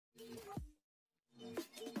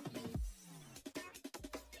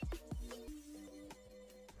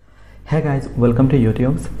Hey guys, welcome to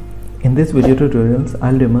YouTube. In this video tutorials,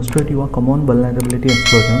 I'll demonstrate you a common vulnerability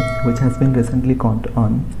explosion which has been recently caught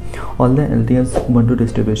on all the LTS Ubuntu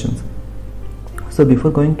distributions. So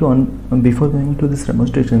before going to these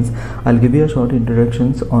demonstrations, I'll give you a short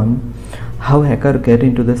introductions on how hackers get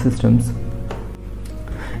into the systems.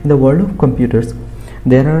 In the world of computers,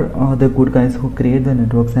 there are the good guys who create the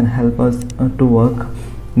networks and help us to work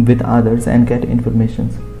with others and get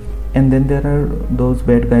informations. And then there are those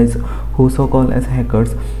bad guys who so-called as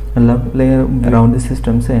hackers love to play around the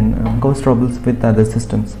systems and cause troubles with other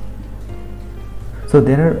systems. So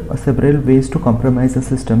there are several ways to compromise the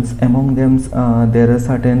systems. Among them there are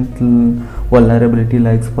certain vulnerability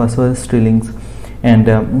like password stealings and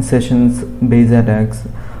sessions based attacks.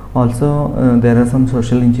 Also there are some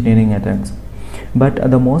social engineering attacks.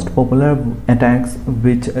 But the most popular attacks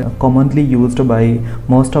which are commonly used by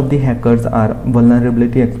most of the hackers are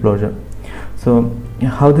vulnerability explosion. So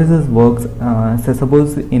how this works, so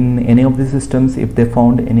suppose in any of the systems, if they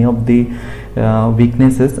found any of the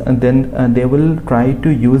weaknesses, then they will try to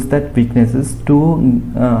use that weaknesses to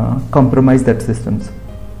compromise that systems.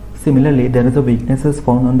 Similarly, there is a weaknesses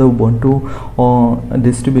found on the Ubuntu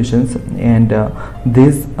distributions, and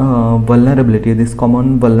this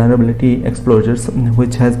common vulnerability explosions,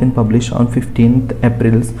 which has been published on 15th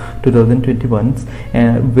April 2021,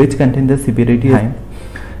 which contain the severity high.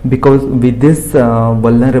 Because with this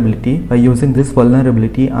vulnerability, by using this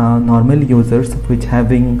vulnerability, normal users which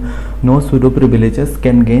having no pseudo privileges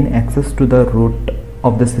can gain access to the root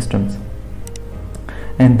of the systems.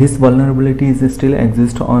 And this vulnerability is still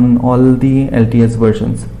exists on all the LTS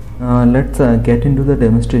versions. Let's get into the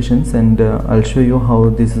demonstrations, and I'll show you how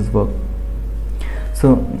this is work.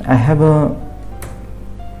 So I have a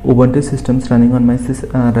Ubuntu systems running on my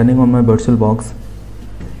virtual box,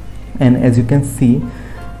 and as you can see,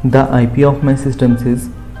 the IP of my systems is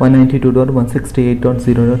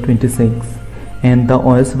 192.168.0.26, and the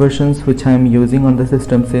OS versions which I am using on the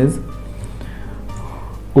systems is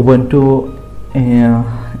Ubuntu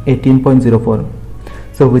 18.04,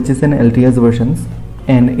 so which is an LTS versions,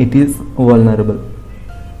 and it is vulnerable.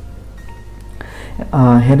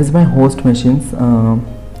 Here is my host machines,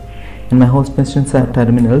 and my host machines are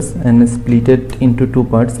terminals and split it into two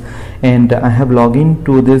parts, and I have logged in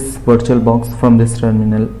to this virtual box from this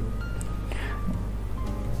terminal.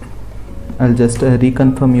 I'll just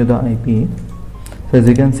reconfirm you the IP. So as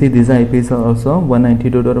you can see, these IPs are also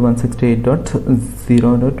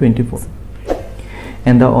 192.168.0.24,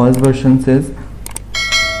 and the OS versions is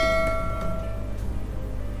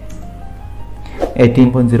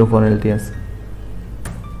 18.04 LTS.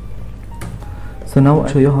 So now I'll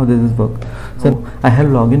show you how this is work. So I have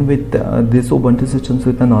logged in with this Ubuntu systems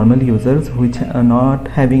with the normal users which are not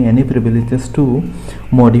having any privileges to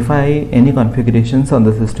modify any configurations on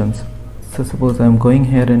the systems. So suppose I am going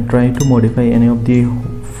here and try to modify any of the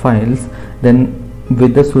files, then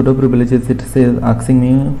with the pseudo privileges it says asking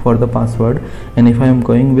me for the password, and if I am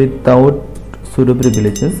going without pseudo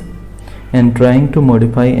privileges and trying to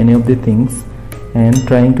modify any of the things and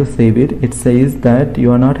trying to save it, it says that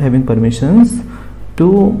you are not having permissions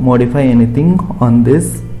to modify anything on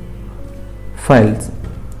these files.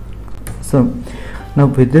 So now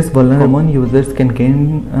with this vulnerable, users can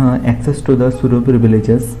gain access to the pseudo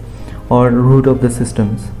privileges or root of the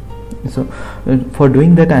systems. So for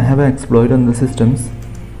doing that, I have an exploit on the systems.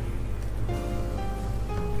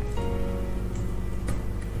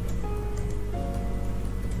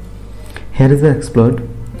 Here is the exploit.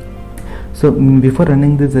 So before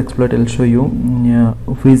running this exploit, I'll show you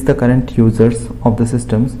who is the current users of the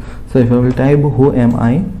systems. So if I will type who am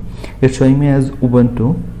I, it's showing me as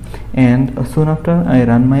Ubuntu, and soon after I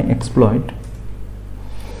run my exploit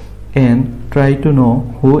and try to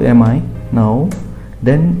know who am I now,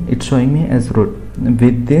 then it's showing me as root.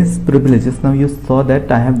 With these privileges, now you saw that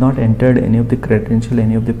I have not entered any of the credential,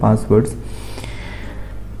 any of the passwords.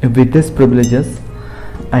 With these privileges,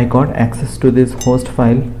 I got access to this host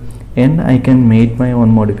file, and I can make my own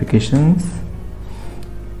modifications.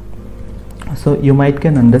 So you might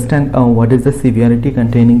can understand what is the severity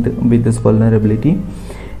containing with this vulnerability.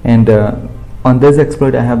 And on this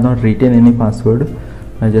exploit, I have not written any password.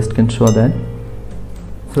 I just can show that.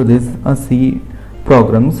 So these are C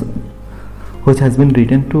programs which has been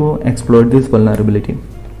written to exploit this vulnerability.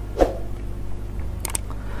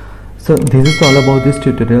 So this is all about this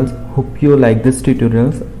tutorials. Hope you like this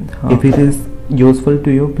tutorials. If it is useful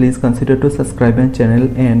to you, please consider to subscribe my channel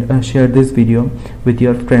and share this video with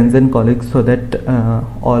your friends and colleagues, so that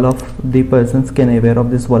all of the persons can aware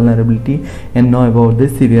of this vulnerability and know about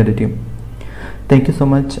this severity. Thank you so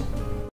much.